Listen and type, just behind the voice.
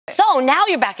Oh, now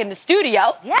you're back in the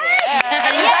studio. Yes.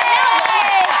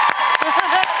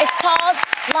 It's called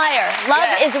L.I.A.R.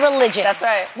 Love is a religion. That's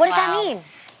right. What does that mean?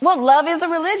 Well, love is a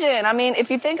religion. I mean,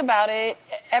 if you think about it,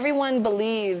 everyone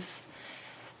believes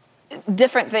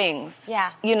different things.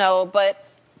 Yeah. You know, but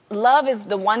love is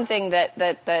the one thing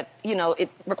that you know, it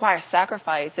requires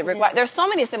sacrifice. It requires. There's so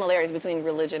many similarities between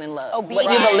religion and love.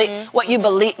 What you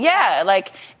believe. Yeah,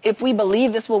 like if we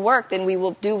believe this will work, then we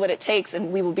will do what it takes,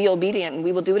 and we will be obedient, and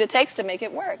we will do what it takes to make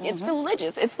it work. It's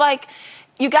religious. It's like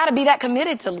you got to be that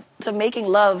committed to making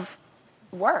love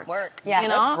work. Yeah, you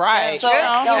know? That's right. So,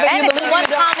 And it's one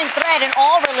common thread in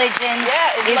all religions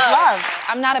is love.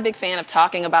 I'm not a big fan of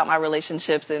talking about my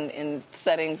relationships in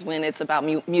settings when it's about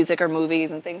music or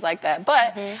movies and things like that.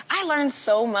 But I learned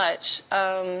so much.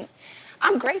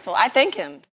 I'm grateful. I thank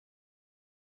him.